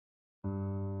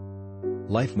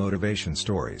Life Motivation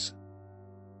Stories.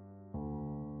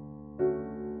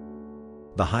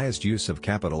 The highest use of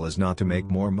capital is not to make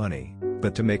more money,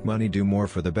 but to make money do more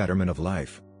for the betterment of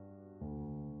life.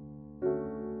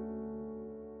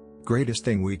 Greatest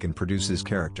thing we can produce is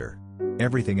character.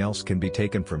 Everything else can be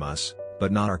taken from us,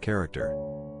 but not our character.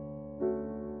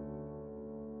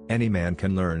 Any man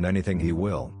can learn anything he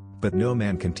will, but no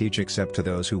man can teach except to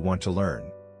those who want to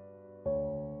learn.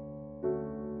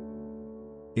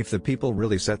 If the people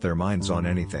really set their minds on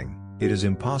anything, it is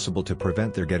impossible to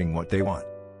prevent their getting what they want.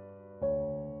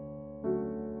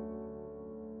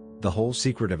 The whole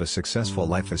secret of a successful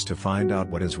life is to find out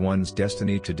what is one's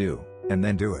destiny to do, and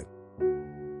then do it.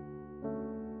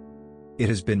 It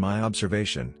has been my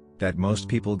observation that most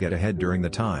people get ahead during the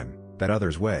time that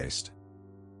others waste.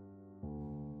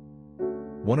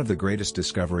 One of the greatest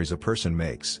discoveries a person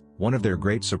makes, one of their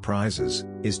great surprises,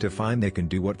 is to find they can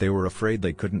do what they were afraid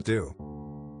they couldn't do.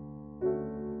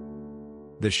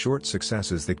 The short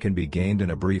successes that can be gained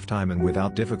in a brief time and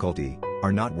without difficulty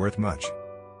are not worth much.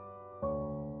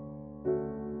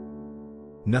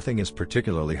 Nothing is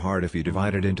particularly hard if you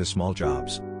divide it into small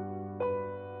jobs.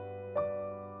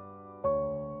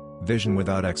 Vision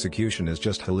without execution is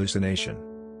just hallucination.